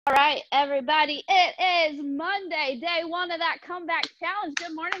All right, everybody, it is Monday, day one of that comeback challenge.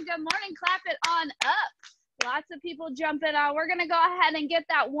 Good morning, clap it on up. Lots of people jumping on. We're gonna go ahead and get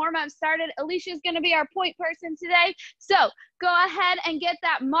that warm up started. Alicia's gonna be our point person today. So go ahead and get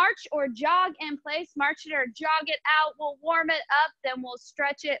that march or jog in place. March it or jog it out. We'll warm it up, then we'll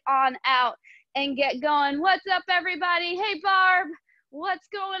stretch it on out and get going. What's up, everybody? Hey, Barb. What's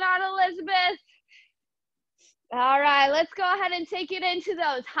going on, Elizabeth? All right, let's go ahead and take it into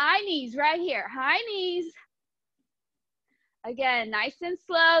those high knees right here. High knees. Again, nice and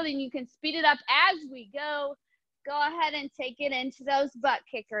slow, then you can speed it up as we go. Go ahead and take it into those butt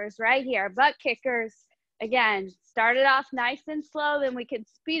kickers right here. Butt kickers. Again, start it off nice and slow, then we can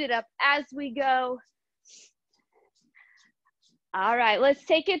speed it up as we go. All right, let's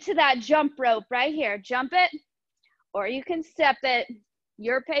take it to that jump rope right here. Jump it, or you can step it.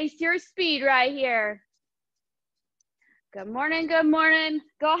 Your pace, your speed right here. Good morning, good morning.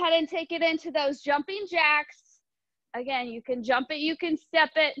 Go ahead and take it into those jumping jacks. Again, you can jump it, you can step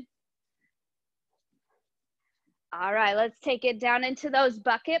it. All right, let's take it down into those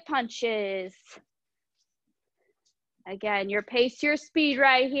bucket punches. Again, your pace, your speed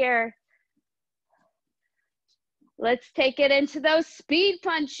right here. Let's take it into those speed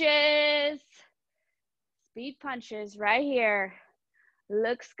punches. Speed punches right here.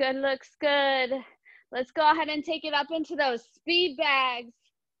 Looks good, looks good. Let's go ahead and take it up into those speed bags.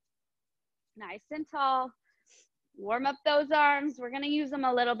 Nice and tall. Warm up those arms. We're gonna use them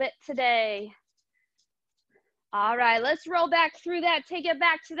a little bit today. All right, let's roll back through that. Take it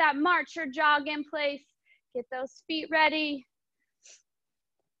back to that march or jog in place. Get those feet ready.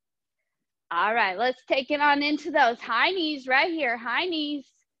 All right, let's take it on into those high knees right here. High knees.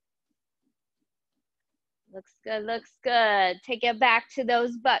 Looks good, looks good. Take it back to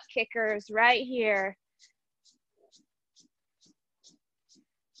those butt kickers right here.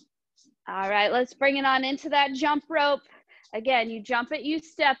 All right, let's bring it on into that jump rope. Again, you jump it, you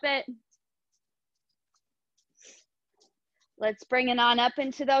step it. Let's bring it on up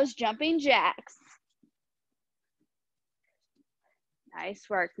into those jumping jacks. Nice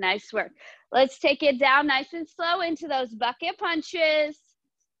work, nice work. Let's take it down nice and slow into those bucket punches.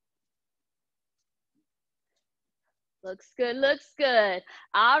 Looks good, looks good.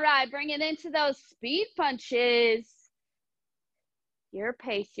 All right, bring it into those speed punches. Your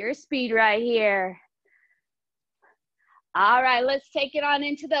pace, your speed right here. All right, let's take it on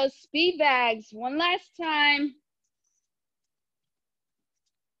into those speed bags one last time.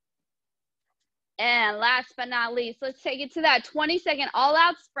 And last but not least, let's take it to that 20-second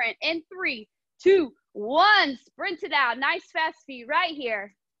all-out sprint in 3, 2, 1. Sprint it out. Nice fast feet right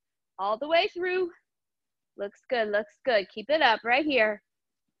here. All the way through. Looks good, looks good. Keep it up right here.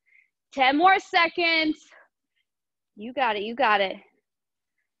 10 more seconds. You got it, you got it.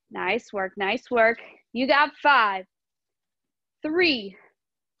 Nice work, nice work. You got 5, 3,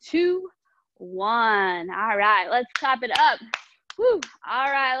 2, 1. All right, let's clap it up. Whew.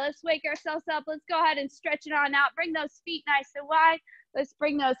 All right, let's wake ourselves up. Let's go ahead and stretch it on out. Bring those feet nice and wide. Let's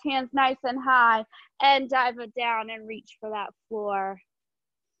bring those hands nice and high and dive it down and reach for that floor.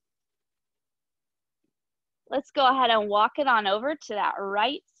 Let's go ahead and walk it on over to that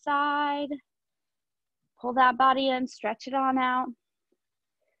right side. Pull that body in, stretch it on out.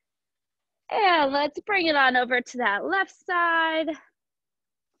 And let's bring it on over to that left side.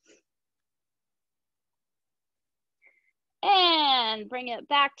 And bring it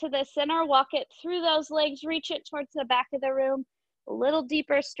back to the center. Walk it through those legs. Reach it towards the back of the room. A little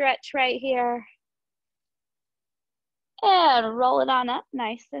deeper stretch right here. And roll it on up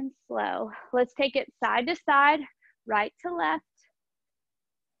nice and slow. Let's take it side to side, right to left.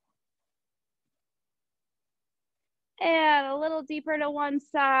 And a little deeper to one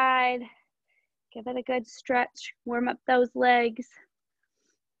side. Give it a good stretch. Warm up those legs.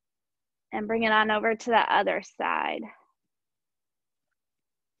 And bring it on over to the other side.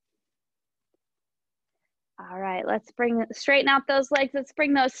 All right, let's straighten out those legs. Let's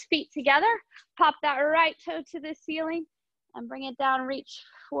bring those feet together. Pop that right toe to the ceiling and bring it down, reach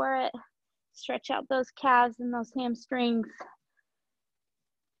for it. Stretch out those calves and those hamstrings.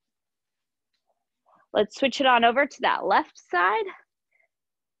 Let's switch it on over to that left side.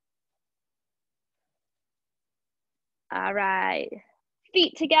 All right,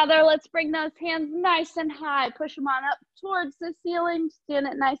 feet together. Let's bring those hands nice and high. Push them on up towards the ceiling. Stand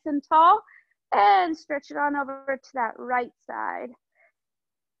it nice and tall. And stretch it on over to that right side.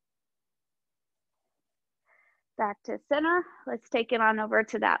 Back to center. Let's take it on over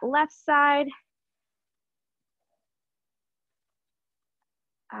to that left side.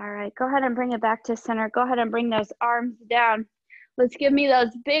 All right, go ahead and bring it back to center. Go ahead and bring those arms down. Let's give me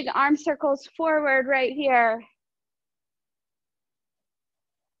those big arm circles forward right here.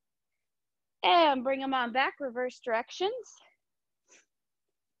 And bring them on back, reverse directions.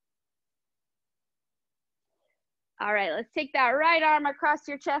 All right, let's take that right arm across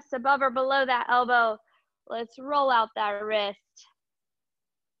your chest, above or below that elbow. Let's roll out that wrist.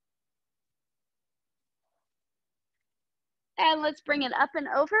 And let's bring it up and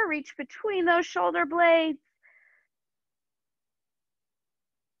over, reach between those shoulder blades.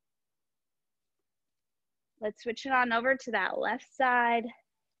 Let's switch it on over to that left side.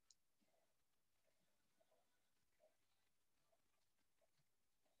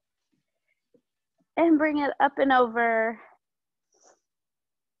 And bring it up and over.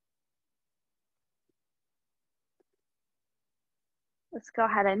 Let's go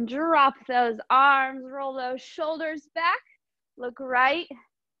ahead and drop those arms, roll those shoulders back, look right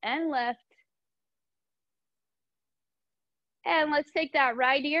and left. And let's take that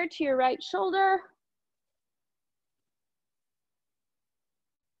right ear to your right shoulder.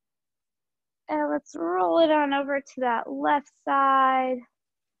 And let's roll it on over to that left side.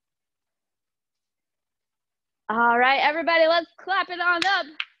 All right, everybody, let's clap it on up.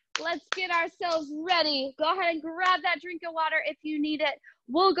 Let's get ourselves ready. Go ahead and grab that drink of water if you need it.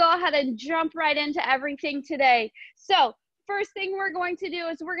 We'll go ahead and jump right into everything today. So first thing we're going to do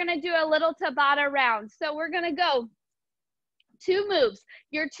is we're gonna do a little Tabata round. So we're gonna go 2 moves.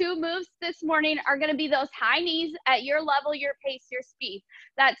 Your 2 moves this morning are gonna be those high knees at your level, your pace, your speed.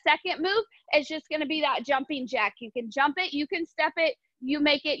 That second move is just gonna be that jumping jack. You can jump it, you can step it, you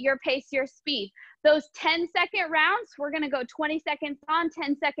make it your pace, your speed. Those 10-second rounds, we're gonna go 20 seconds on,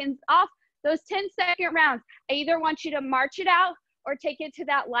 10 seconds off. Those 10-second rounds, I either want you to march it out or take it to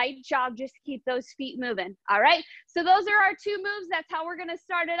that light jog, just keep those feet moving, all right? So those are our 2 moves. That's how we're gonna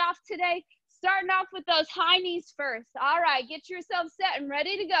start it off today. Starting off with those high knees first. All right, get yourself set and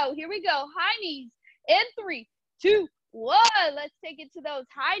ready to go. Here we go, high knees in 3, 2, 1. Let's take it to those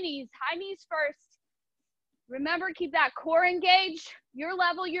high knees first. Remember, keep that core engaged, your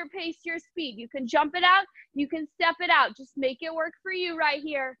level, your pace, your speed. You can jump it out, you can step it out. Just make it work for you right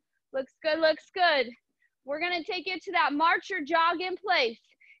here. Looks good, looks good. We're gonna take it to that march or jog in place.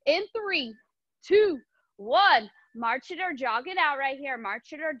 In 3, 2, 1. March it or jog it out right here.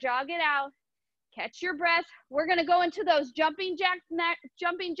 March it or jog it out. Catch your breath. We're gonna go into those jumping jacks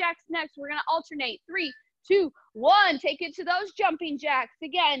next. We're gonna alternate. 3, 2, 1. Take it to those jumping jacks.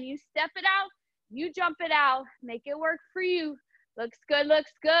 Again, you step it out, you jump it out. Make it work for you. Looks good,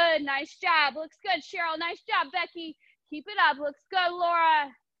 looks good. Nice job. Looks good, Cheryl. Nice job, Becky. Keep it up. Looks good,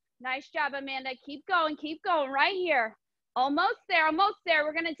 Laura. Nice job, Amanda. Keep going right here. Almost there, almost there.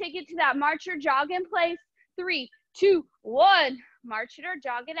 We're gonna take it to that march or jog in place. 3, 2, 1. March it or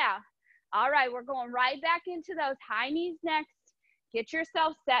jog it out. All right, we're going right back into those high knees next. Get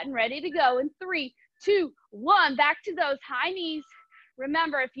yourself set and ready to go in 3, 2, 1. Back to those high knees.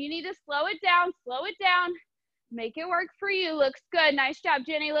 Remember, if you need to slow it down, slow it down. Make it work for you. Looks good. Nice job,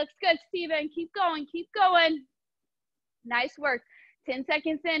 Jenny. Looks good, Steven. Keep going, keep going. Nice work. 10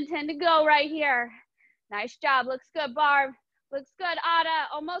 seconds in, 10 to go right here. Nice job. Looks good, Barb. Looks good, Ada.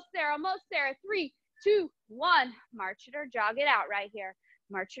 Almost there, almost there. 3, 2, 1. March it or jog it out right here.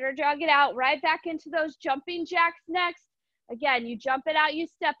 March it or jog it out. Right back into those jumping jacks next. Again, you jump it out, you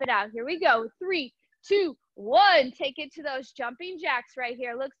step it out. Here we go. 3, 2, 1. Take it to those jumping jacks right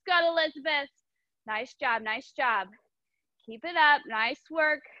here. Looks good, Elizabeth. Nice job, nice job. Keep it up. Nice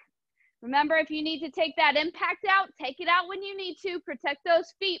work. Remember, if you need to take that impact out, take it out when you need to. Protect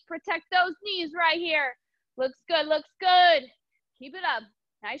those feet, protect those knees right here. Looks good, looks good. Keep it up.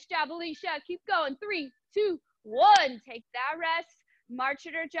 Nice job, Alicia. Keep going. 3, 2, 1. Take that rest. March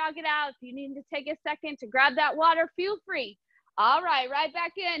it or jog it out. If you need to take a second to grab that water, feel free. All right, right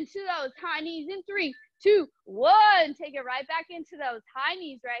back into those high knees in 3, 2, 1. Take it right back into those high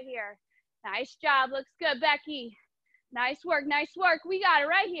knees right here. Nice job. Looks good, Becky. Nice work, nice work. We got it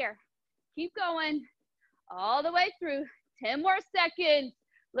right here. Keep going all the way through. 10 more seconds.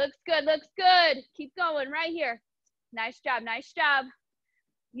 Looks good, looks good. Keep going right here. Nice job, nice job.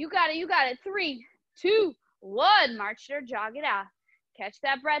 You got it, you got it. 3, 2, 1. March it or jog it out. Catch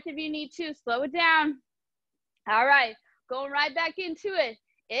that breath if you need to. Slow it down. All right, going right back into it.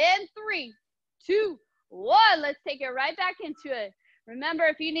 In 3, 2, 1. Let's take it right back into it. Remember,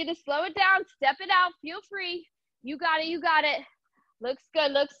 if you need to slow it down, step it out. Feel free. You got it, you got it. Looks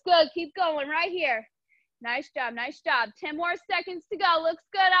good, looks good. Keep going right here. Nice job, nice job. 10 more seconds to go. Looks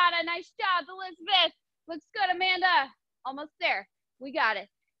good, Anna. Nice job, Elizabeth. Looks good, Amanda. Almost there. We got it.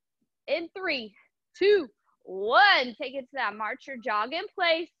 In 3, 2, 1. Take it to that march or jog in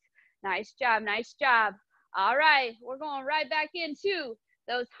place. Nice job, nice job. All right, we're going right back into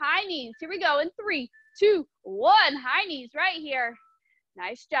those high knees. Here we go in 3, 2, 1. High knees right here.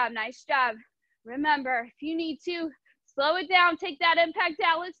 Nice job, nice job. Remember, if you need to, slow it down, take that impact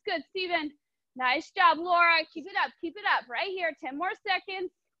out. Looks good, Steven. Nice job, Laura. Keep it up right here. 10 more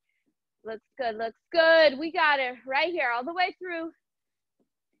seconds. Looks good, looks good. We got it right here, all the way through.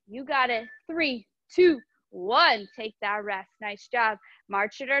 You got it. 3, 2, 1. Take that rest. Nice job.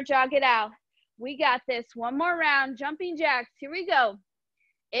 March it or jog it out. We got this. One more round. Jumping jacks. Here we go.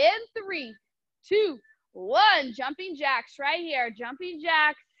 In 3, 2, 1. Jumping jacks right here. Jumping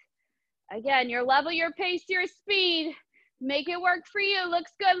jacks. Again, your level, your pace, your speed. Make it work for you.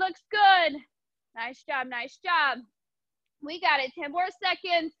 Looks good, looks good. Nice job, nice job. We got it. 10 more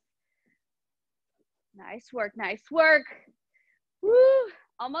seconds. Nice work, nice work. Woo.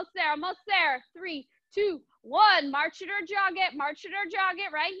 Almost there, almost there. 3, 2, 1. March it or jog it. March it or jog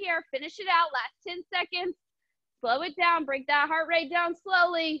it right here. Finish it out. Last 10 seconds. Slow it down. Break that heart rate down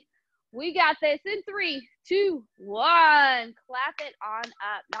slowly. We got this in 3, 2, 1. Clap it on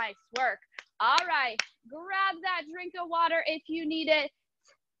up. Nice work. All right. Grab that drink of water if you need it.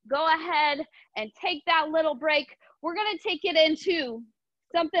 Go ahead and take that little break. We're going to take it into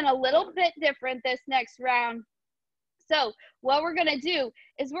something a little bit different this next round. So what we're going to do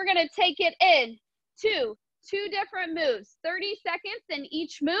is we're going to take it in to 2 different moves, 30 seconds in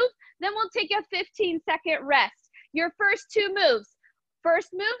each move. Then we'll take a 15-second rest. Your first 2 moves. First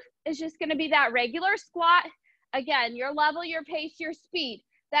move is just going to be that regular squat. Again, your level, your pace, your speed.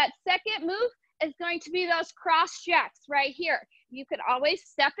 That second move is going to be those cross jacks right here. You can always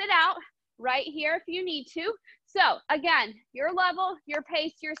step it out right here if you need to. So again, your level, your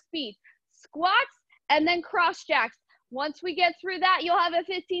pace, your speed. Squats and then cross jacks. Once we get through that, you'll have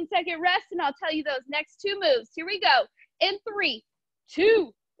a 15-second rest, and I'll tell you those next 2 moves. Here we go. In 3,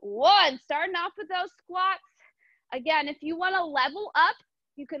 2, 1. Starting off with those squats. Again, if you want to level up,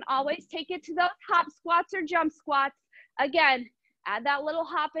 you can always take it to those hop squats or jump squats. Again, add that little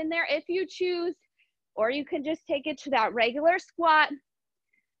hop in there if you choose, or you can just take it to that regular squat.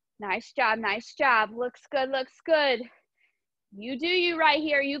 Nice job, nice job. Looks good, looks good. You do you right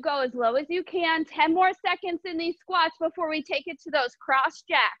here. You go as low as you can. 10 more seconds in these squats before we take it to those cross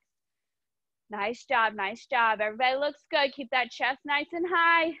jacks. Nice job, nice job. Everybody looks good. Keep that chest nice and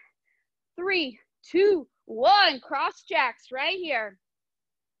high. 3, 2, 1. Cross jacks right here.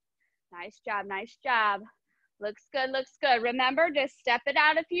 Nice job, nice job. Looks good, looks good. Remember, just step it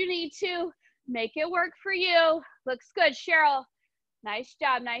out if you need to. Make it work for you. Looks good, Cheryl. Nice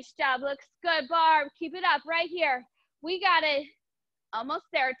job, nice job. Looks good, Barb. Keep it up right here. We got it. Almost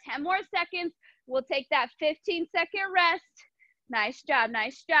there. 10 more seconds. We'll take that 15-second rest. Nice job,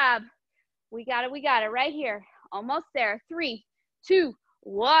 nice job. We got it right here. Almost there. 3, 2,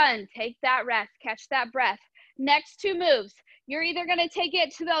 1. Take that rest. Catch that breath. Next 2 moves. You're either going to take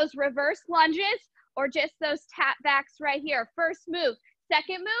it to those reverse lunges or just those tap backs right here. First move.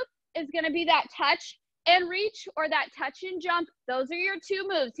 Second move is going to be that touch and reach or that touch and jump. Those are your 2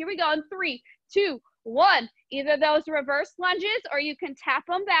 moves. Here we go in 3, 2, 1. Either those reverse lunges or you can tap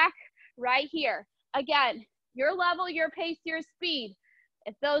them back right here. Again, your level, your pace, your speed.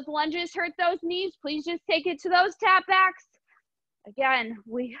 If those lunges hurt those knees, please just take it to those tap backs. Again,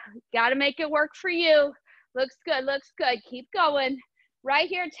 we got to make it work for you. Looks good, looks good. Keep going. Right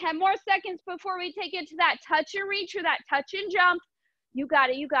here, 10 more seconds before we take it to that touch and reach or that touch and jump. You got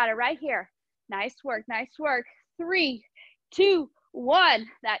it right here. Nice work, nice work. 3, 2, 1.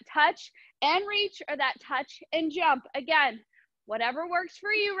 That touch and reach or that touch and jump. Again, whatever works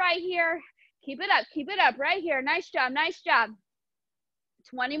for you right here. Keep it up right here. Nice job, nice job.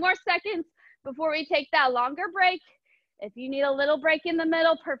 20 more seconds before we take that longer break. If you need a little break in the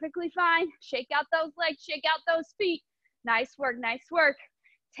middle, perfectly fine. Shake out those legs, shake out those feet. Nice work, nice work.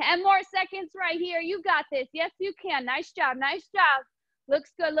 10 more seconds right here. You got this. Yes, you can. Nice job, nice job.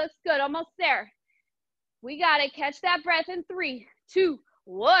 Looks good, looks good. Almost there. We got it. Catch that breath in 3, 2,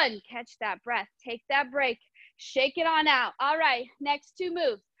 1. Catch that breath. Take that break. Shake it on out. All right, next 2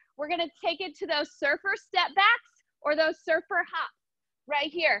 moves. We're going to take it to those surfer step backs or those surfer hops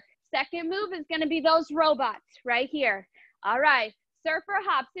right here. Second move is going to be those robots right here. All right, surfer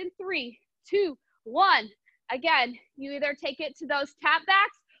hops in 3, 2, 1. Again, you either take it to those tap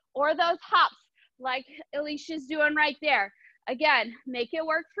backs or those hops like Alicia's doing right there. Again, make it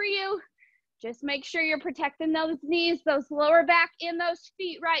work for you. Just make sure you're protecting those knees, those lower back, and those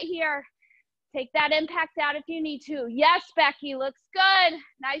feet right here. Take that impact out if you need to. Yes, Becky, looks good.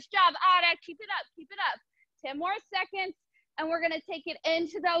 Nice job, Ada. Keep it up, keep it up. 10 more seconds, and we're going to take it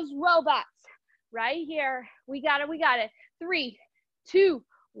into those robots right here. We got it, we got it. 3, 2,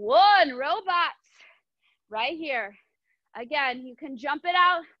 1, robots. right here. Again, you can jump it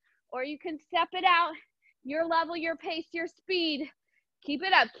out or you can step it out. Your level, your pace, your speed. Keep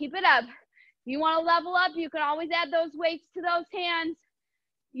it up, keep it up. You want to level up, you can always add those weights to those hands.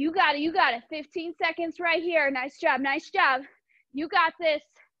 You got it, you got it. 15 seconds right here. Nice job, nice job. You got this.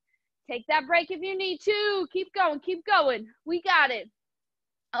 Take that break if you need to. Keep going, keep going. We got it.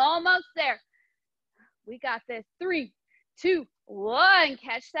 Almost there. We got this. 3, 2, 1.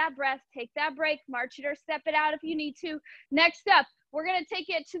 Catch that breath. Take that break. March it or step it out if you need to. Next up, we're going to take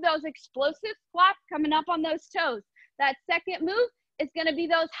it to those explosive squats coming up on those toes. That second move is going to be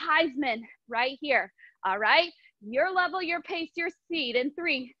those Heisman right here. All right? Your level, your pace, your speed. In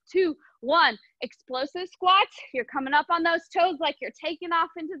 3, 2, 1. Explosive squats. You're coming up on those toes like you're taking off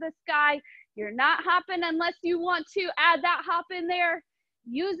into the sky. You're not hopping unless you want to add that hop in there.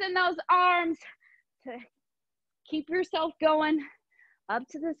 Using those arms to keep yourself going up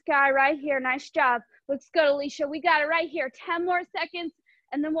to the sky right here. Nice job. Looks good, Alicia. We got it right here. 10 more seconds,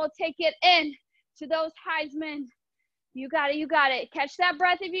 and then we'll take it in to those Heisman. You got it, you got it. Catch that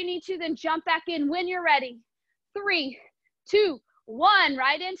breath if you need to, then jump back in when you're ready. 3, 2, 1.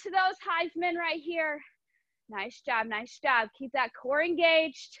 Right into those Heisman right here. Nice job, nice job. Keep that core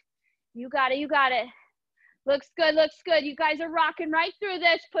engaged. You got it, you got it. Looks good, looks good. You guys are rocking right through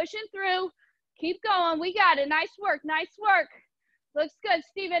this, pushing through. Keep going. We got it. Nice work, nice work. Looks good,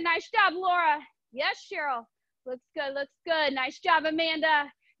 Steven. Nice job, Laura. Yes, Cheryl. Looks good, looks good. Nice job, Amanda.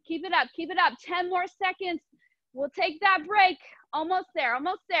 Keep it up, keep it up. 10 more seconds. We'll take that break. Almost there,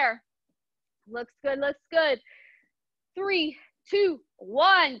 almost there. Looks good, looks good. 3, 2,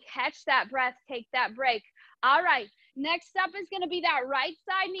 1. Catch that breath. Take that break. All right. Next up is going to be that right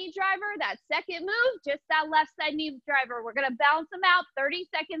side knee driver. That second move, just that left side knee driver. We're going to balance them out 30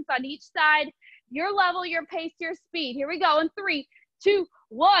 seconds on each side. Your level, your pace, your speed. Here we go in 3, 2,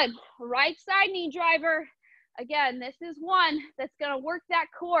 1. Right side knee driver. Again, this is one that's going to work that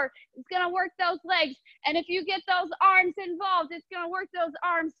core. It's going to work those legs. And if you get those arms involved, it's going to work those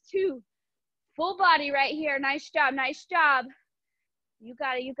arms too. Full body right here. Nice job, nice job. You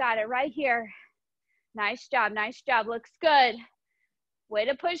got it right here. Nice job, nice job. Looks good. Way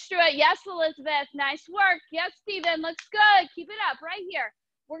to push through it. Yes, Elizabeth. Nice work. Yes, Steven. Looks good. Keep it up right here.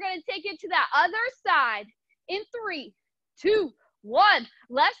 We're going to take it to that other side in 3, 2, 1.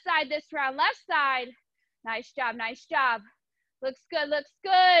 Left side this round. Left side. Nice job, nice job. Looks good, looks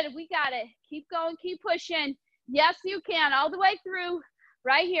good. We got it. Keep going, keep pushing. Yes, you can. All the way through.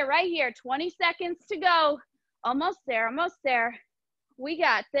 Right here, right here. 20 seconds to go. Almost there, almost there. We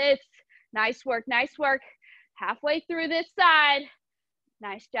got this. Nice work, nice work. Halfway through this side.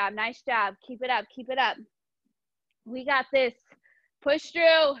 Nice job, nice job. Keep it up, keep it up. We got this. Push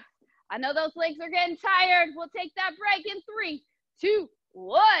through. I know those legs are getting tired. We'll take that break in 3, 2,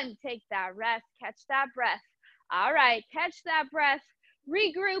 1. Take that rest. Catch that breath. All right, catch that breath.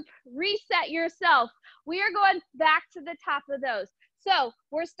 Regroup, reset yourself. We are going back to the top of those. So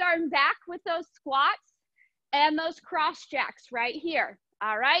we're starting back with those squats and those cross jacks right here.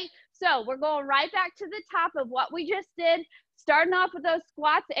 All right, so we're going right back to the top of what we just did, starting off with those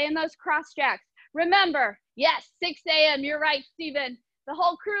squats and those cross jacks. Remember, yes, 6 a.m., you're right, Steven. The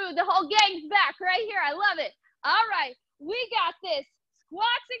whole crew, the whole gang's back right here. I love it. All right, we got this.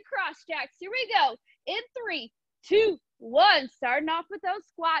 Squats and cross jacks. Here we go. In 3, 2, 1. Starting off with those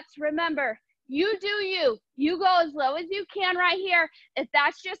squats. Remember, you do you. You go as low as you can right here. If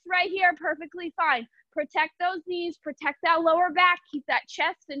that's just right here, perfectly fine. Protect those knees, protect that lower back, keep that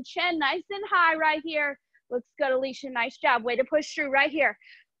chest and chin nice and high right here. Looks good, Alicia, nice job. Way to push through right here.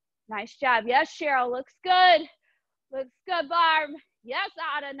 Nice job. Yes, Cheryl, looks good. Looks good, Barb. Yes,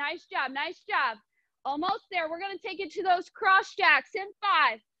 Ada, nice job, nice job. Almost there. We're going to take it to those cross jacks in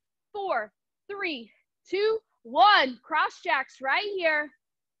 5, 4, 3, 2, 1. Cross jacks right here.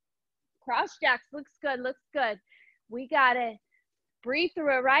 Cross jacks. Looks good, looks good. We got it. Breathe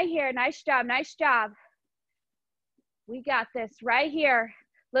through it right here. Nice job, nice job. We got this right here.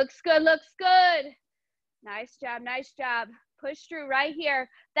 Looks good, looks good. Nice job, nice job. Push through right here.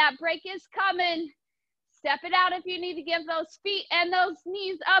 That break is coming. Step it out if you need to give those feet and those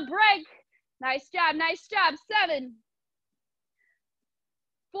knees a break. Nice job, nice job. 7,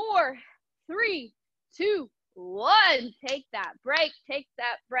 4, 3, 2, 1. Take that break, take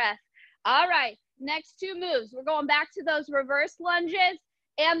that breath. All right, next 2 moves. We're going back to those reverse lunges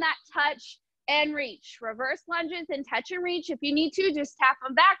and that touch and reach. Reverse lunges and touch and reach. If you need to, just tap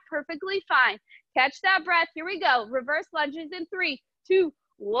them back, perfectly fine. Catch that breath. Here we go. Reverse lunges in 3, 2,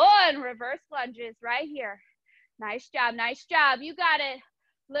 1. Reverse lunges right here. Nice job, nice job. You got it.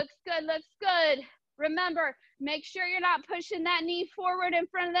 Looks good, looks good. Remember, make sure you're not pushing that knee forward in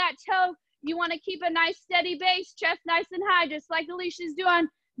front of that toe. You want to keep a nice steady base, chest nice and high, just like Alicia's doing.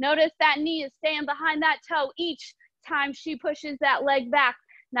 Notice that knee is staying behind that toe each time she pushes that leg back.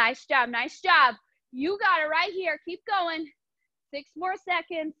 Nice job, nice job. You got it right here. Keep going. 6 more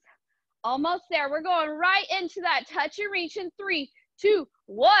seconds. Almost there. We're going right into that touch and reach in 3, 2,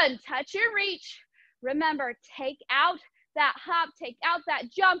 1. Touch and reach. Remember, take out that hop, take out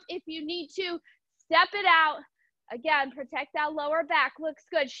that jump if you need to. Step it out. Again, protect that lower back. Looks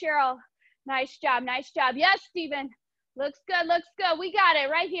good, Cheryl. Nice job, nice job. Yes, Steven. Looks good, looks good. We got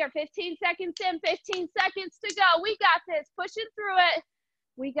it right here. 15 seconds in, 15 seconds to go. We got this. Pushing through it.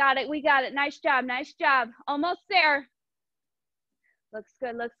 We got it, we got it. Nice job, nice job. Almost there. Looks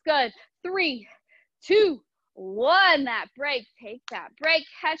good, looks good. 3, 2, 1. That break. Take that break.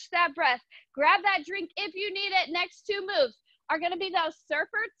 Catch that breath. Grab that drink if you need it. Next 2 moves are going to be those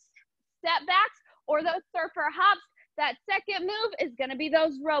surfer step backs or those surfer hops. That second move is going to be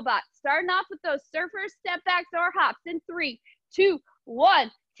those robots. Starting off with those surfer step backs or hops in 3, 2,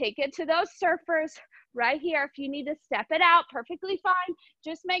 1. Take it to those surfers right here. If you need to step it out, perfectly fine.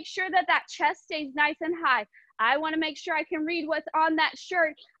 Just make sure that that chest stays nice and high. I want to make sure I can read what's on that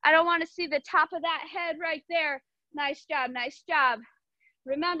shirt. I don't want to see the top of that head right there. Nice job, nice job.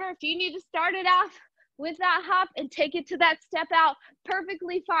 Remember, if you need to start it off with that hop and take it to that step out,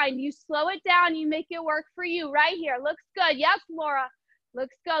 perfectly fine. You slow it down, you make it work for you right here. Looks good. Yes, Laura.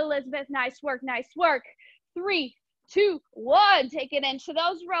 Looks good, Elizabeth. Nice work, nice work. 3, 2, 1. Take it into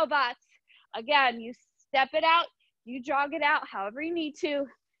those robots. Again, you step it out, you jog it out however you need to.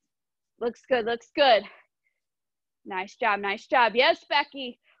 Looks good, looks good. Nice job, nice job. Yes,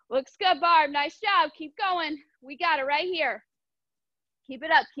 Becky. Looks good, Barb. Nice job. Keep going. We got it right here. Keep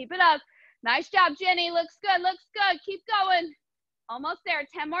it up, keep it up. Nice job, Jenny. Looks good, looks good. Keep going. Almost there.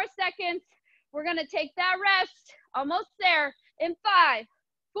 10 more seconds. We're going to take that rest. Almost there in 5,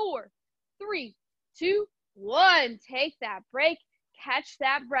 4, 3, 2, 1. Take that break. Catch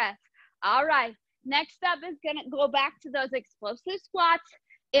that breath. All right. Next up is going to go back to those explosive squats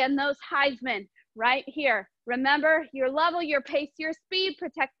and those Heisman right here. Remember, your level, your pace, your speed.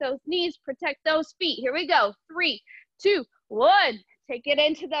 Protect those knees. Protect those feet. Here we go. 3, 2, 1. Take it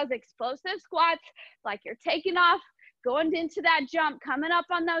into those explosive squats like you're taking off, going into that jump, coming up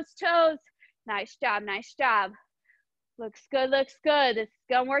on those toes. Nice job, nice job. Looks good, looks good. It's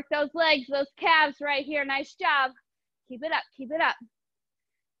going to work those legs, those calves right here. Nice job. Keep it up, keep it up.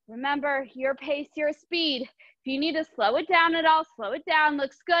 Remember, your pace, your speed. If you need to slow it down at all, slow it down.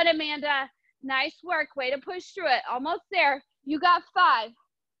 Looks good, Amanda. Nice work. Way to push through it. Almost there. You got 5,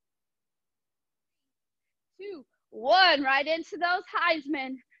 2, 1. Right into those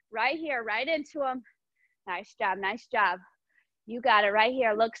Heisman. Right here, right into them. Nice job, nice job. You got it right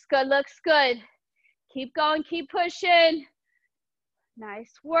here. Looks good, looks good. Keep going, keep pushing.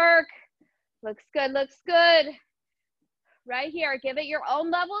 Nice work. Looks good, looks good. Right here, give it your own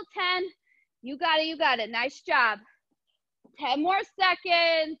level 10. You got it, you got it. Nice job. 10 more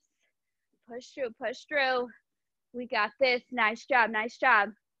seconds. Push through, push through. We got this. Nice job, nice job.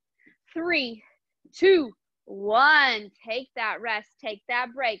 3, 2, 1. Take that rest, take that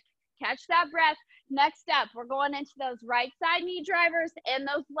break. Catch that breath. Next up, we're going into those right side knee drivers and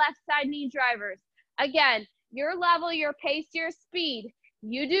those left side knee drivers. Again, your level, your pace, your speed.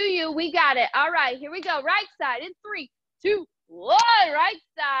 You do you. We got it. All right, here we go. Right side in 3, 2, 1. Right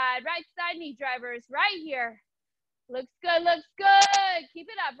side knee drivers right here. Looks good, looks good. Keep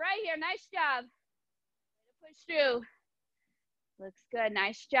it up right here. Nice job. Push through. Looks good.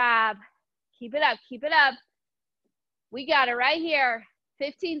 Nice job. Keep it up, keep it up. We got it right here.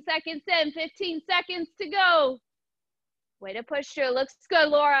 15 seconds in, 15 seconds to go. Way to push through. Looks good,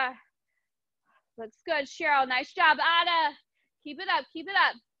 Laura. Looks good, Cheryl. Nice job, Ada. Keep it up, keep it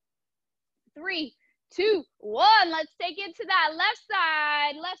up. 3, 2, 1. Let's take it to that left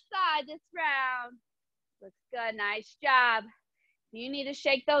side this round. Looks good, nice job. You need to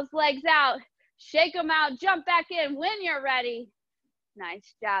shake those legs out. Shake them out, jump back in when you're ready.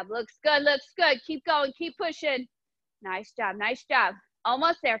 Nice job, looks good, looks good. Keep going, keep pushing. Nice job, nice job.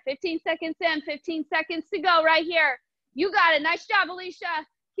 Almost there, 15 seconds in, 15 seconds to go right here. You got it, nice job, Alicia.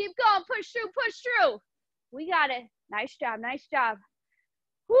 Keep going, push through, push through. We got it, nice job, nice job.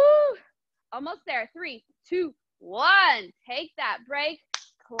 Woo, almost there, 3, 2, 1. Take that break,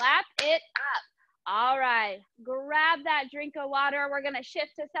 clap it up. All right, grab that drink of water. We're gonna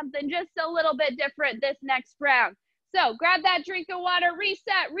shift to something just a little bit different this next round. So grab that drink of water,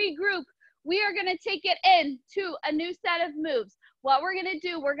 reset, regroup. We are gonna take it into a new set of moves. What we're gonna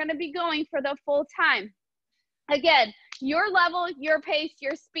do, we're gonna be going for the full time. Again, your level, your pace,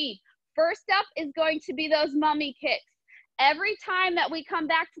 your speed. First up is going to be those mummy kicks. Every time that we come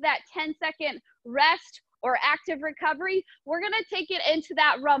back to that 10-second rest or active recovery, we're gonna take it into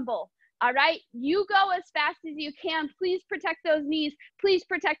that rumble. All right, you go as fast as you can. Please protect those knees. Please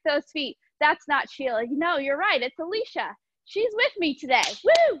protect those feet. That's not Sheila. No, you're right. It's Alicia. She's with me today.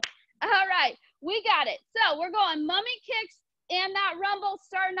 Woo! All right, we got it. So we're going mummy kicks and that rumble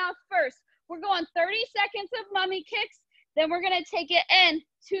starting off first. We're going 30 seconds of mummy kicks. Then we're going to take it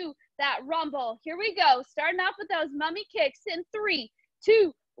into that rumble. Here we go. Starting off with those mummy kicks in 3,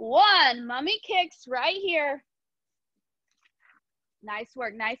 2, 1. Mummy kicks right here. Nice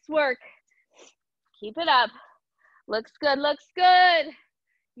work, nice work. Keep it up. Looks good, looks good.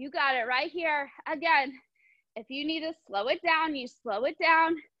 You got it right here. Again, if you need to slow it down, you slow it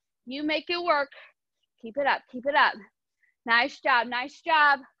down. You make it work. Keep it up, keep it up. Nice job, nice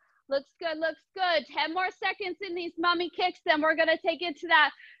job. Looks good, looks good. 10 more seconds in these mummy kicks, then we're gonna take it to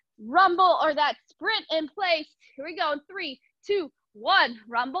that rumble or that sprint in place. Here we go, 3, 2, 1.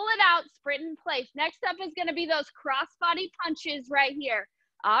 Rumble it out, sprint in place. Next up is gonna be those crossbody punches right here.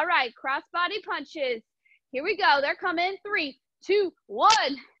 All right, crossbody punches. Here we go, they're coming. 3, 2, 1.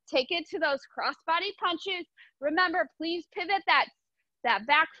 Take it to those crossbody punches. Remember, please pivot that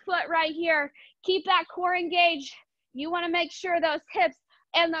back foot right here. Keep that core engaged. You wanna make sure those hips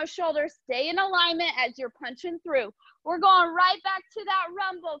and those shoulders stay in alignment as you're punching through. We're going right back to that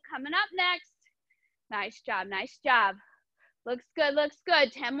rumble. Coming up next. Nice job, nice job. Looks good, looks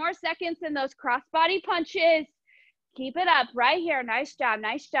good. 10 more seconds in those crossbody punches. Keep it up right here. Nice job,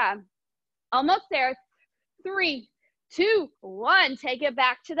 nice job. Almost there. 3, 2, 1. Take it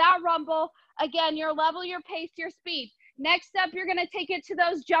back to that rumble. Again, your level, your pace, your speed. Next up, you're gonna take it to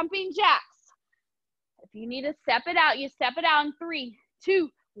those jumping jacks. If you need to step it out, you step it out in 3, 2,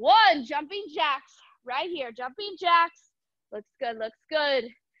 1. Jumping jacks right here. Jumping jacks. Looks good, looks good.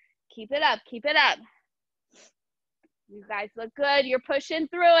 Keep it up, keep it up. You guys look good. You're pushing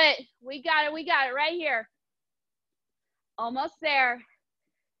through it. We got it right here. Almost there.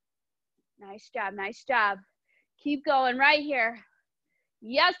 Nice job, nice job. Keep going right here.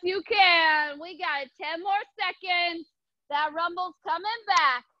 Yes, you can. We got it. 10 more seconds. That rumble's coming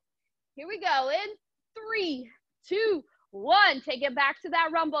back. Here we go. In 3, 2, 1. Take it back to that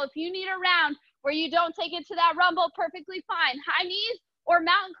rumble. If you need a round where you don't take it to that rumble, perfectly fine. High knees or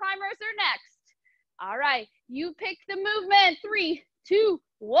mountain climbers are next. All right. You pick the movement. 3, 2,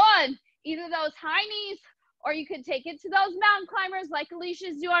 1. Either those high knees or you can take it to those mountain climbers like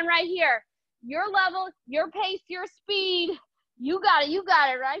Alicia's doing right here. Your level, your pace, your speed. You got it. You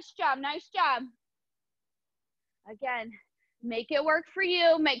got it. Nice job. Nice job. Again, make it work for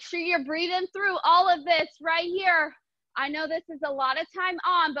you. Make sure you're breathing through all of this right here. I know this is a lot of time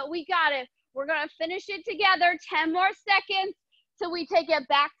on, but we got it. We're going to finish it together. 10 more seconds till we take it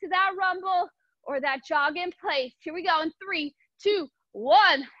back to that rumble or that jog in place. Here we go in 3, 2,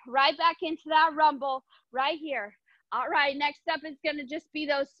 1. Right back into that rumble right here. All right, next up is going to just be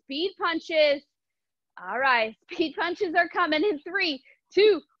those speed punches. All right, speed punches are coming in 3,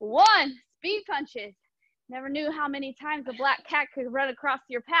 2, 1. Speed punches. Never knew how many times a black cat could run across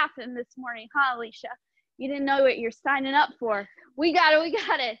your path in this morning, huh, Alicia? You didn't know what you're signing up for. We got it, we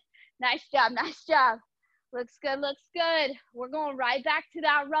got it. Nice job, nice job. Looks good, looks good. We're going right back to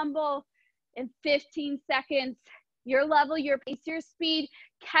that rumble in 15 seconds. Your level, your pace, your speed.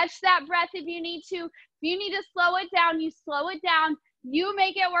 Catch that breath if you need to. If you need to slow it down, you slow it down. You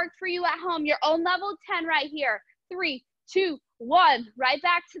make it work for you at home. Your own level 10 right here. 3, 2, 1. Right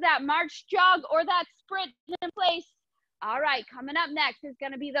back to that march, jog, or that sprint in place. All right, coming up next is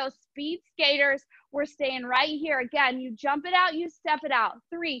going to be those speed skaters. We're staying right here. Again, you jump it out, you step it out.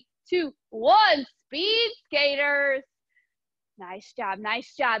 3, 2, 1. Speed skaters. Nice job,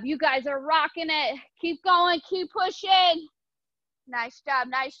 nice job. You guys are rocking it. Keep going, keep pushing. Nice job,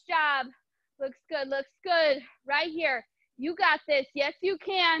 nice job. Looks good, looks good. Right here. You got this. Yes, you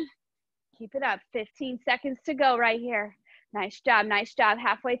can. Keep it up. 15 seconds to go right here. Nice job, nice job.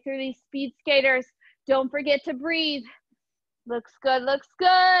 Halfway through these speed skaters. Don't forget to breathe. Looks good, looks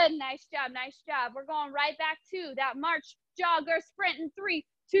good. Nice job, nice job. We're going right back to that march, jog, or sprint in 3,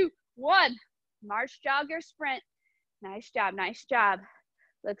 2, 1. March, jog, or sprint. Nice job, nice job.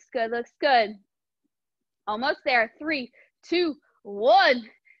 Looks good, looks good. Almost there. 3, 2, 1.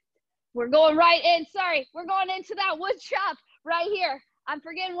 We're going right in. Sorry, we're going into that wood chop right here. I'm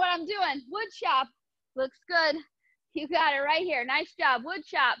forgetting what I'm doing. Wood chop. Looks good. You got it right here. Nice job. Wood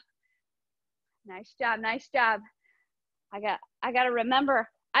chop. Nice job, nice job. I got to remember,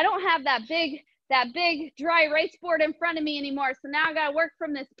 I don't have that big dry erase board in front of me anymore. So now I got to work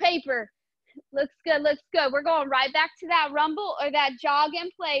from this paper. Looks good, looks good. We're going right back to that rumble or that jog in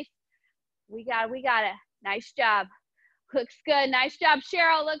place. We got it. Nice job. Looks good. Nice job,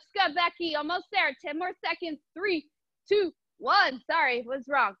 Cheryl. Looks good, Becky. Almost there. 10 more seconds. 3, 2, 1. Sorry, was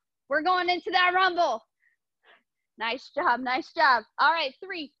wrong. We're going into that rumble. Nice job. Nice job. All right,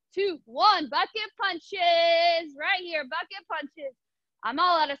 3, 2, 1. Bucket punches. Right here. Bucket punches. I'm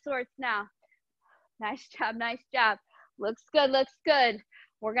all out of sorts now. Nice job. Nice job. Looks good. Looks good.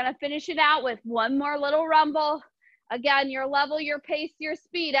 We're going to finish it out with one more little rumble. Again, your level, your pace, your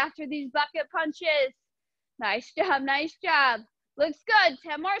speed after these bucket punches. Nice job. Nice job. Looks good.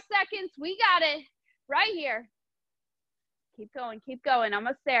 10 more seconds. We got it. Right here. Keep going. Keep going.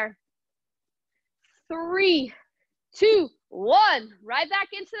 Almost there. 3, 2, 1. Right back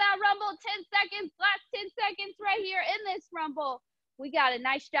into that rumble. 10 seconds. Last 10 seconds right here in this rumble. We got it.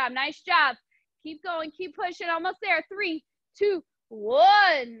 Nice job. Nice job. Keep going. Keep pushing. Almost there. 3, 2,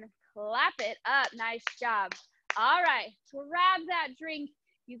 1. Clap it up. Nice job. All right. Grab that drink.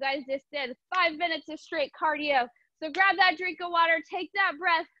 You guys just did 5 minutes of straight cardio. So grab that drink of water. Take that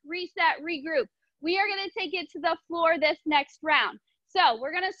breath. Reset. Regroup. We are going to take it to the floor this next round. So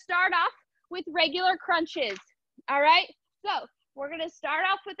we're going to start off with regular crunches. All right. So we're going to start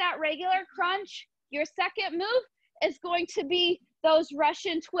off with that regular crunch. Your second move is going to be those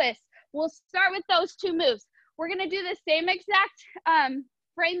Russian twists. We'll start with those 2 moves. We're going to do the same exact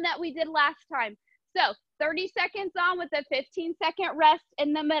frame that we did last time. So 30 seconds on with a 15-second rest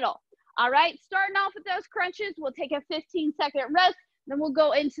in the middle. All right, starting off with those crunches, we'll take a 15-second rest, then we'll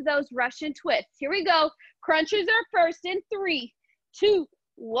go into those Russian twists. Here we go. Crunches are first in 3, 2,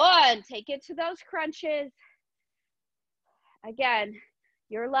 1. Take it to those crunches. Again,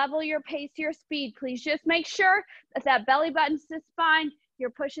 your level, your pace, your speed. Please just make sure that that belly button's to spine. You're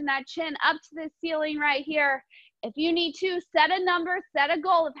pushing that chin up to the ceiling right here. If you need to, set a number, set a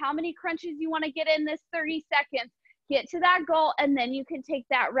goal of how many crunches you want to get in this 30 seconds. Get to that goal, and then you can take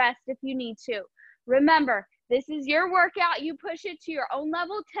that rest if you need to. Remember, this is your workout. You push it to your own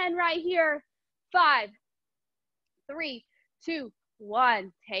level 10 right here. 5, 3, 2,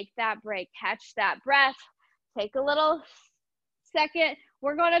 1. Take that break. Catch that breath. Take a little second.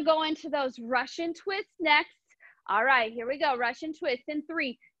 We're going to go into those Russian twists next. All right, here we go. Russian twist in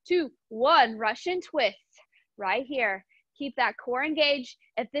 3, 2, 1. Russian twist right here. Keep that core engaged.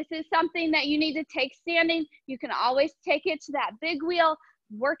 If this is something that you need to take standing, you can always take it to that big wheel,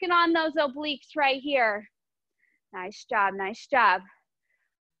 working on those obliques right here. Nice job. Nice job.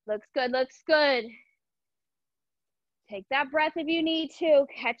 Looks good. Looks good. Take that breath if you need to.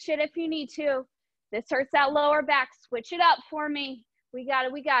 Catch it if you need to. This hurts that lower back. Switch it up for me. We got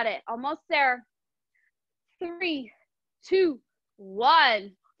it. We got it. Almost there. 3, 2,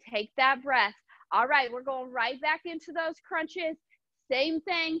 1. Take that breath. All right, we're going right back into those crunches. Same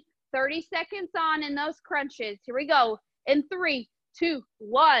thing, 30 seconds on in those crunches. Here we go. In 3, 2,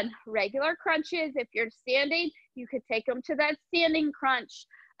 1. Regular crunches. If you're standing, you could take them to that standing crunch.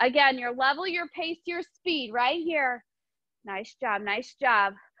 Again, your level, your pace, your speed right here. Nice job. Nice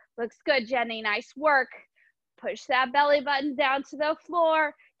job. Looks good, Jenny. Nice work. Push that belly button down to the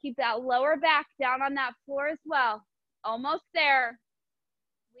floor. Keep that lower back down on that floor as well. Almost there.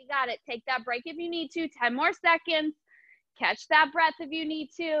 We got it. Take that break if you need to. 10 more seconds. Catch that breath if you need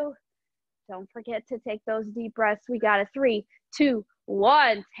to. Don't forget to take those deep breaths. We got it. 3, 2,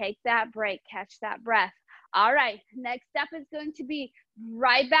 1. Take that break. Catch that breath. All right. Next step is going to be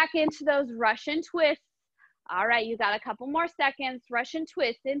right back into those Russian twists. All right. You got a couple more seconds. Russian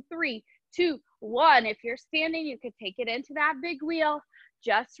twist in 3, 2, 1. If you're standing, you could take it into that big wheel.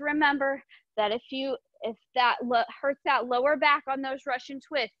 Just remember that if that hurts that lower back on those Russian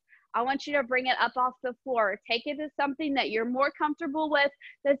twists, I want you to bring it up off the floor. Take it to something that you're more comfortable with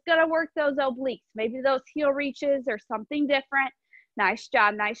that's going to work those obliques, maybe those heel reaches or something different. Nice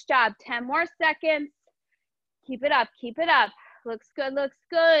job. Nice job. 10 more seconds. Keep it up. Keep it up. Looks good. Looks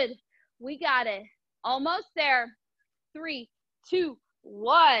good. We got it. Almost there. 3, 2,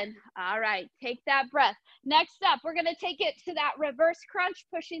 1. All right. Take that breath. Next up, we're going to take it to that reverse crunch,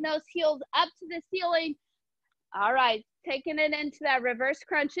 pushing those heels up to the ceiling. All right. Taking it into that reverse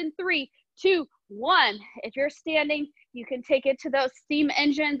crunch in 3, 2, 1. If you're standing, you can take it to those steam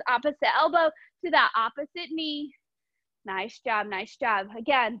engines, opposite elbow to that opposite knee. Nice job. Nice job.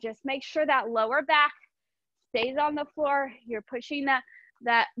 Again, just make sure that lower back stays on the floor. You're pushing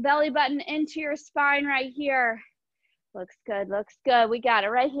that belly button into your spine right here. Looks good. Looks good. We got it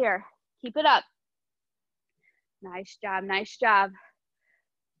right here. Keep it up. Nice job. Nice job.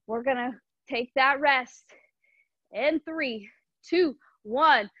 We're going to take that rest in 3, 2,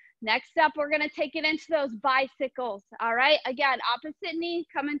 1. Next up, we're going to take it into those bicycles. All right. Again, opposite knee,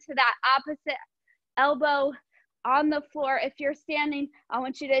 coming to that opposite elbow on the floor. If you're standing, I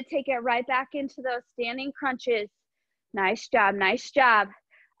want you to take it right back into those standing crunches. Nice job, nice job.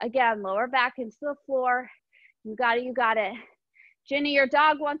 Again, lower back into the floor. You got it, you got it. Ginny, your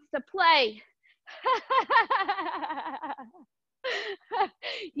dog wants to play.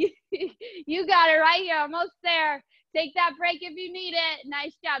 You got it right here, almost there. Take that break if you need it.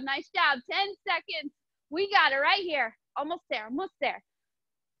 Nice job, nice job. 10 seconds. We got it right here. Almost there, almost there.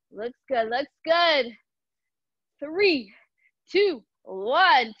 Looks good, looks good. 3, 2,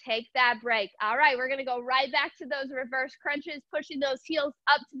 1. Take that break. All right, we're gonna go right back to those reverse crunches, pushing those heels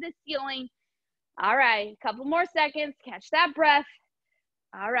up to the ceiling. All right, a couple more seconds. Catch that breath.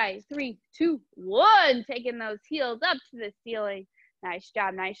 All right, 3, 2, 1. Taking those heels up to the ceiling. Nice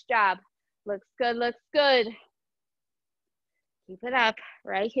job, nice job. Looks good, looks good. Keep it up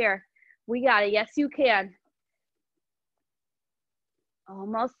right here. We got it. Yes, you can.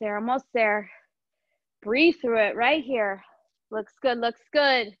 Almost there, almost there. Breathe through it right here. Looks good, looks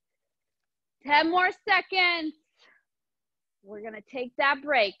good. 10 more seconds. We're gonna take that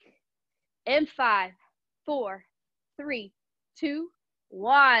break in 5, 4, 3, 2,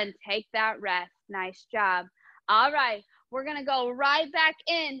 1. Take that rest. Nice job. All right, we're gonna go right back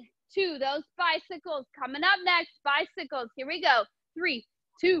in to those bicycles. Coming up next, bicycles. Here we go. 3,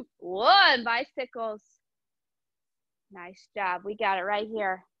 2, 1. Bicycles. Nice job. We got it right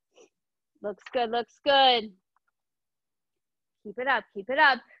here. Looks good, looks good. Keep it up, keep it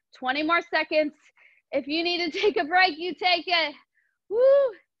up. 20 more seconds. If you need to take a break, you take it. Woo!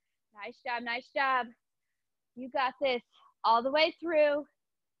 Nice job, nice job. You got this all the way through.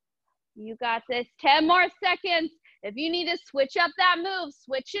 You got this. 10 more seconds. If you need to switch up that move,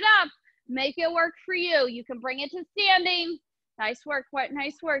 switch it up. Make it work for you. You can bring it to standing. Nice work,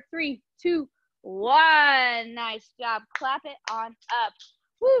 nice work. 3, 2, 1. Nice job. Clap it on up.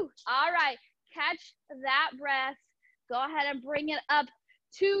 Woo! All right. Catch that breath. Go ahead and bring it up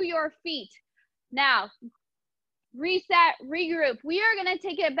to your feet. Now, reset, regroup. We are going to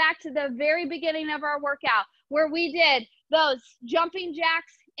take it back to the very beginning of our workout where we did those jumping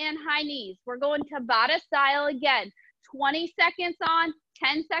jacks and high knees. We're going Tabata style again. 20 seconds on,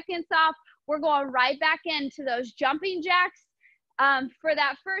 10 seconds off. We're going right back into those jumping jacks for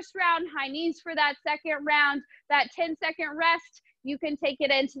that first round, high knees for that second round, that 10-second rest. You can take it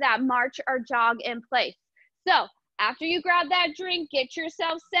into that march or jog in place. So after you grab that drink, get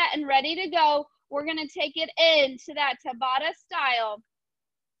yourself set and ready to go. We're going to take it into that Tabata style.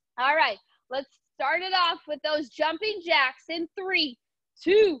 All right, let's start it off with those jumping jacks in 3,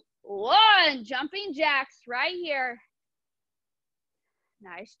 2, 1. Jumping jacks right here.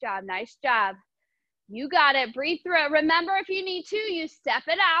 Nice job, nice job. You got it. Breathe through it. Remember, if you need to, you step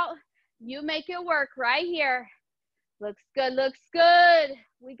it out. You make it work right here. Looks good, looks good.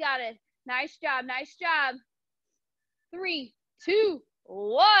 We got it. Nice job, nice job. 3, 2,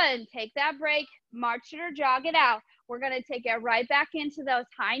 1. Take that break. March it or jog it out. We're going to take it right back into those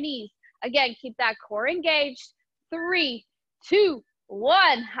high knees. Again, keep that core engaged. 3, 2,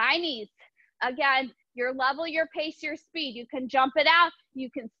 1. High knees. Again, your level, your pace, your speed. You can jump it out. You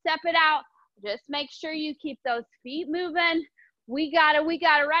can step it out. Just make sure you keep those feet moving. We got it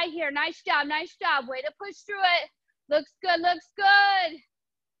right here. Nice job, nice job. Way to push through it. Looks good, looks good.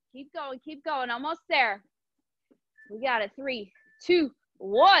 Keep going. Almost there. We got it. 3, 2,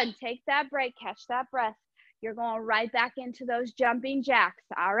 1. Take that break. Catch that breath. You're going right back into those jumping jacks.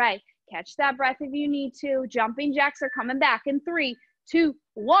 All right. Catch that breath if you need to. Jumping jacks are coming back in 3, 2,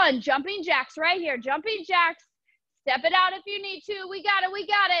 1. Jumping jacks right here. Jumping jacks. Step it out if you need to. We got it. We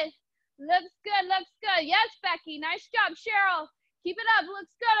got it. Looks good. Looks good. Yes, Becky. Nice job, Cheryl. Keep it up.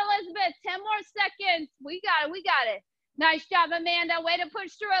 Looks good, Elizabeth. 10 more seconds. We got it. We got it. Nice job, Amanda. Way to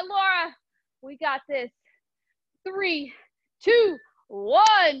push through it, Laura. We got this. 3, 2,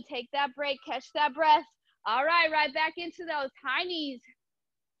 1. Take that break. Catch that breath. All right. Right back into those high knees.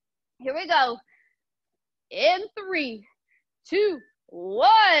 Here we go. In 3, 2,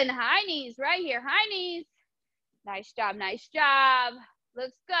 1. High knees right here. High knees. Nice job. Nice job.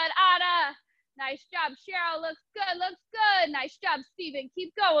 Looks good, Ada. Nice job, Cheryl. Looks good, looks good. Nice job, Steven.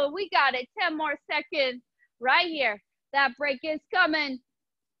 Keep going. We got it. 10 more seconds right here. That break is coming.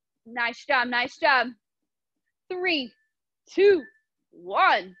 Nice job, nice job. 3, 2,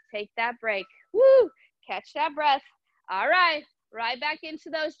 1. Take that break. Woo! Catch that breath. All right. Right back into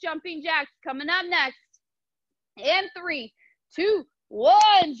those jumping jacks. Coming up next. In 3, 2,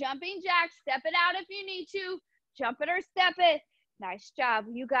 1. Jumping jacks. Step it out if you need to. Jump it or step it. Nice job.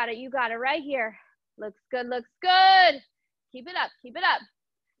 You got it. You got it right here. Looks good. Looks good. Keep it up. Keep it up.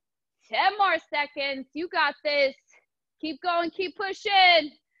 10 more seconds. You got this. Keep going. Keep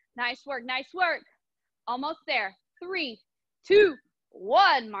pushing. Nice work. Nice work. Almost there. 3, 2,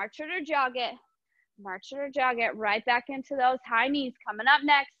 1. March it or jog it. March it or jog it right back into those high knees. Coming up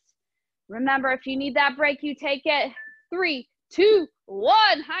next. Remember, if you need that break, you take it. 3, 2,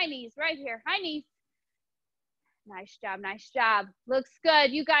 1. High knees right here. High knees. Nice job. Nice job. Looks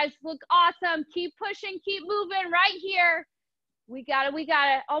good. You guys look awesome. Keep pushing. Keep moving right here. We got it. We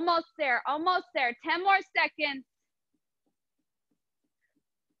got it. Almost there. Almost there. 10 more seconds.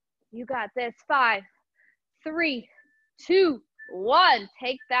 You got this. 5, 3, 2, 1.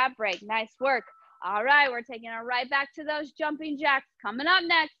 Take that break. Nice work. All right. We're taking it right back to those jumping jacks. Coming up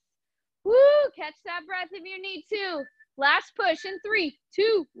next. Woo! Catch that breath if you need to. Last push in 3,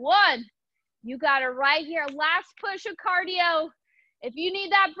 2, 1. You got it right here. Last push of cardio. If you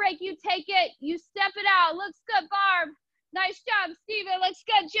need that break, you take it. You step it out. Looks good, Barb. Nice job, Steven. Looks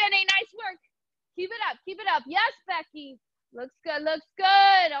good, Jenny. Nice work. Keep it up. Keep it up. Yes, Becky. Looks good. Looks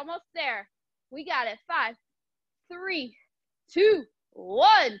good. Almost there. We got it. 5, 3, 2,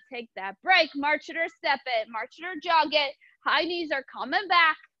 1. Take that break. March it or step it. March it or jog it. High knees are coming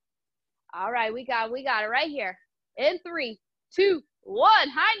back. All right. We got it right here. In 3, 2, 1.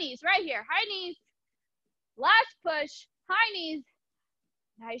 High knees right here. High knees. Last push. High knees.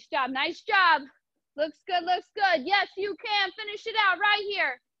 Nice job. Nice job. Looks good. Looks good. Yes, you can. Finish it out right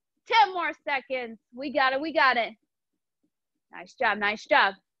here. 10 more seconds. We got it. We got it. Nice job. Nice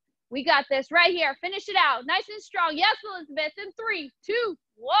job. We got this right here. Finish it out. Nice and strong. Yes, Elizabeth. In 3, 2,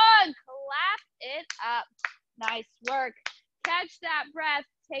 1. Clap it up. Nice work. Catch that breath.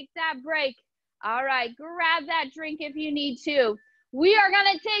 Take that break. All right. Grab that drink if you need to. We are going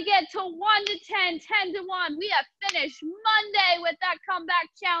to take it to 1 to 10, 10 to 1. We have finished Monday with that comeback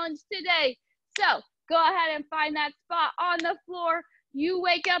challenge today. So go ahead and find that spot on the floor. You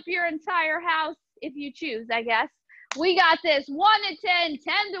wake up your entire house if you choose, I guess. We got this. 1 to 10,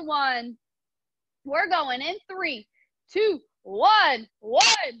 10 to 1. We're going in 3, 2, 1. 1,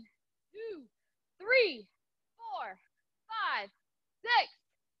 2, 3, 4, 5, 6,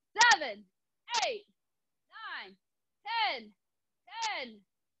 7, 8, 9, 10, 10, 9,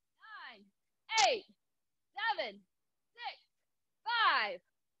 8, 7, 6, 5,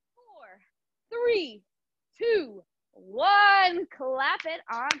 4, 3, 2, 1. Clap it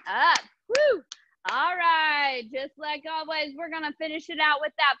on up. Woo! All right. Just like always, we're going to finish it out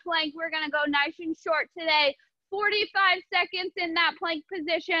with that plank. We're going to go nice and short today. 45 seconds in that plank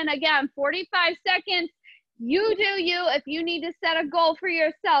position. Again, 45 seconds. You do you. If you need to set a goal for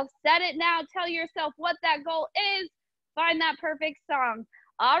yourself, set it now. Tell yourself what that goal is. Find that perfect song.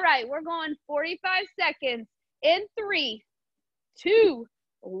 All right, we're going 45 seconds in 3, 2,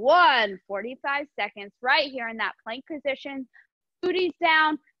 1. 45 seconds right here in that plank position. Booties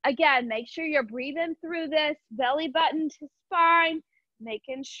down. Again, make sure you're breathing through this. Belly button to spine.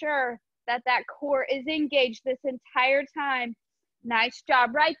 Making sure that that core is engaged this entire time. Nice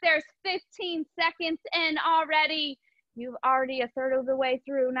job. Right there's 15 seconds in already. You've already a third of the way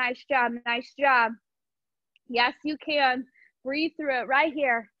through. Nice job. Nice job. Yes, you can. Breathe through it right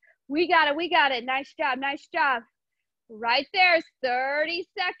here. We got it. We got it. Nice job. Nice job. Right there's 30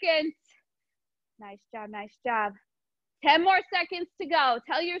 seconds. Nice job. Nice job. 10 more seconds to go.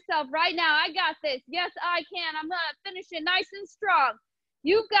 Tell yourself right now, I got this. Yes, I can. I'm going to finish it nice and strong.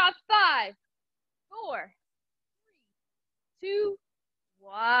 You've got 5, 4, 3, 2,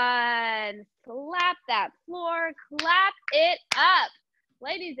 1. Slap that floor. Clap it up.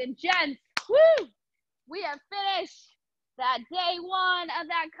 Ladies and gents, woo! We have finished that day 1 of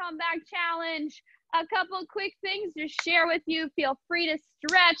that comeback challenge. A couple quick things to share with you. Feel free to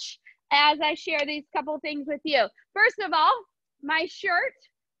stretch as I share these couple things with you. First of all, my shirt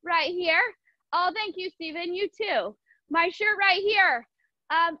right here. Oh, thank you, Stephen. You too. My shirt right here.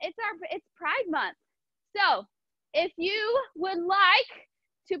 It's Pride Month. So if you would like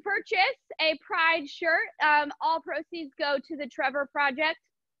to purchase a Pride shirt, all proceeds go to the Trevor Project.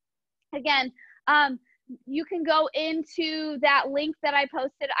 Again, you can go into that link that I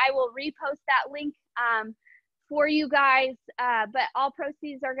posted. I will repost that link for you guys, but all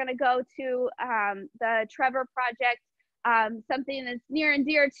proceeds are going to go to the Trevor Project, something that's near and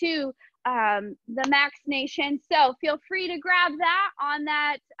dear to the Max Nation. So feel free to grab that on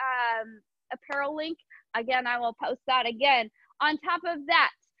that apparel link. Again, I will post that again. On top of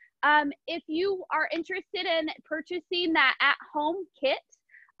that, if you are interested in purchasing that at-home kit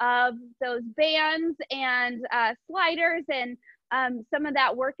of those bands and sliders and some of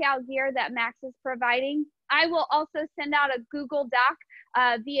that workout gear that Max is providing, I will also send out a Google Doc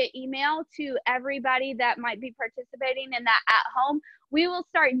via email to everybody that might be participating in that at home. We will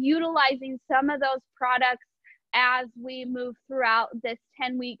start utilizing some of those products as we move throughout this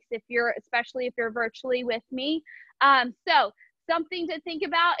 10 weeks, especially if you're virtually with me. So something to think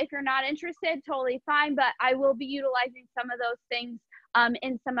about. If you're not interested, totally fine, but I will be utilizing some of those things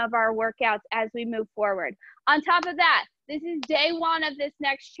in some of our workouts as we move forward. On top of that, this is day 1 of this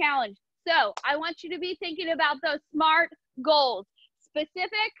next challenge. So I want you to be thinking about those SMART goals: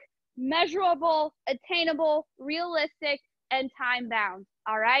 specific, measurable, attainable, realistic, and time bound.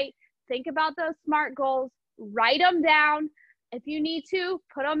 All right. Think about those SMART goals, write them down. If you need to,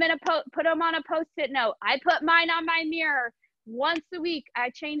 put them on a Post-it note. I put mine on my mirror once a week. I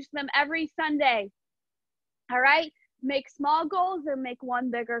change them every Sunday. All right. Make small goals or make one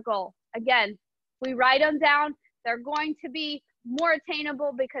bigger goal. Again, we write them down. They're going to be more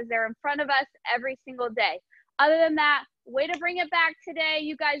attainable because they're in front of us every single day. Other than that, way to bring it back today.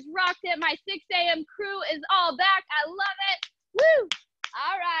 You guys rocked it. My 6 a.m. crew is all back. I love it. Woo!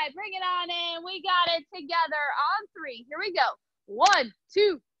 All right, bring it on in. We got it together on 3. Here we go. 1,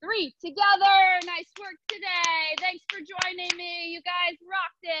 2, 3, together. Nice work today. Thanks for joining me. You guys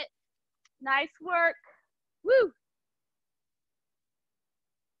rocked it. Nice work. Woo!